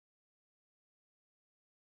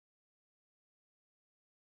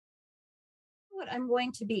What I'm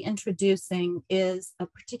going to be introducing is a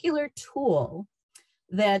particular tool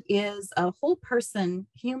that is a whole person,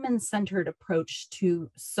 human centered approach to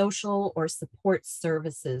social or support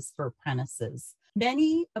services for apprentices.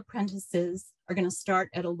 Many apprentices are going to start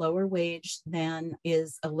at a lower wage than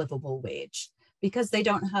is a livable wage because they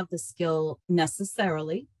don't have the skill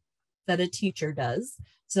necessarily that a teacher does.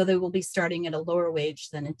 So they will be starting at a lower wage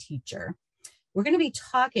than a teacher. We're going to be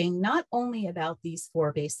talking not only about these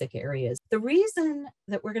four basic areas. The reason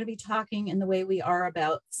that we're going to be talking in the way we are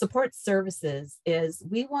about support services is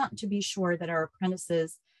we want to be sure that our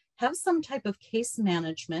apprentices have some type of case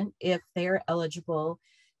management if they're eligible,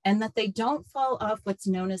 and that they don't fall off what's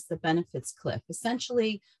known as the benefits cliff,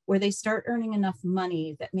 essentially where they start earning enough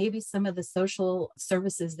money that maybe some of the social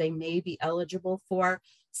services they may be eligible for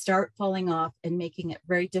start falling off and making it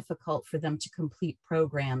very difficult for them to complete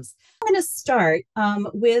programs. I'm going to start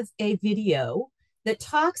with a video that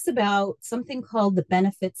talks about something called the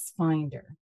Benefits Finder.